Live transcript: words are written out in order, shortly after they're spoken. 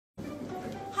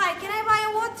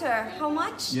water. How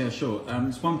much? Yeah, sure.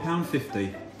 It's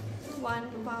 £1.50.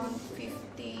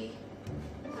 £1.50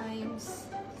 times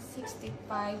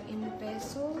 65 in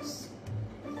pesos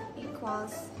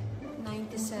equals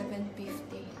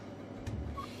 97.50.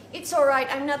 It's alright,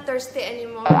 I'm not thirsty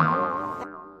anymore.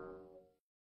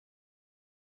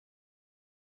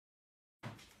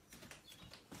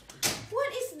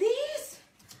 What is this?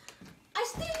 I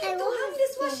still need to hang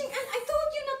this washing, and I told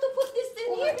you not to put this in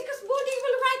here because body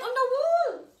will write on the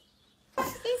wall.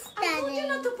 I told you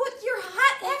not to put your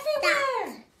hat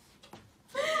everywhere.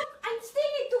 I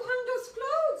still need to hang those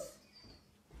clothes.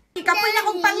 Ikapoy na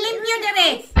kong panglimpyo dire.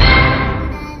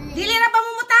 Dili ra pa mo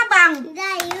mutabang.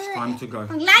 It's time to go.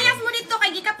 Ang layas mo dito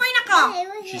kay gikapoy na ko.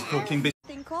 She's talking big.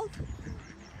 Thing called?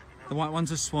 The white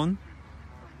one's a swan.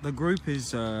 The group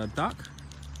is duck.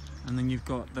 And then you've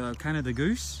got the Canada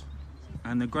goose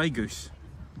and the grey goose.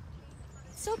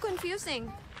 So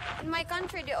confusing. In my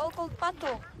country, they all called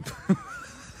pato.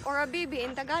 Or a baby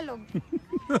in Tagalog.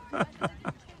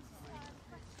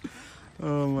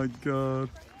 Oh my god.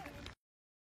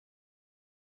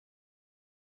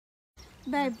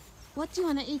 Babe, what do you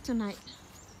want to eat tonight?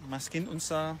 Maskin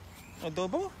unsa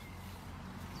adobo?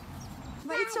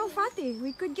 But it's so fatty.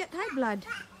 We could get high blood.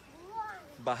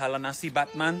 Bahala na si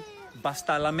Batman.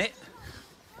 Basta lami.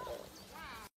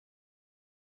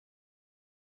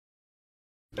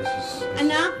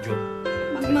 Anak,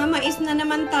 magmamais na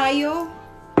naman tayo.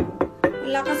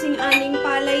 Wala kasing aning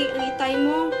palay ang itay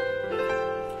mo.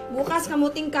 Bukas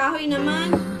kamuting kahoy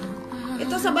naman.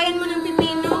 Ito, sabayan mo ng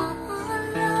pipino.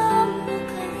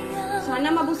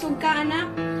 Sana mabusog ka, anak.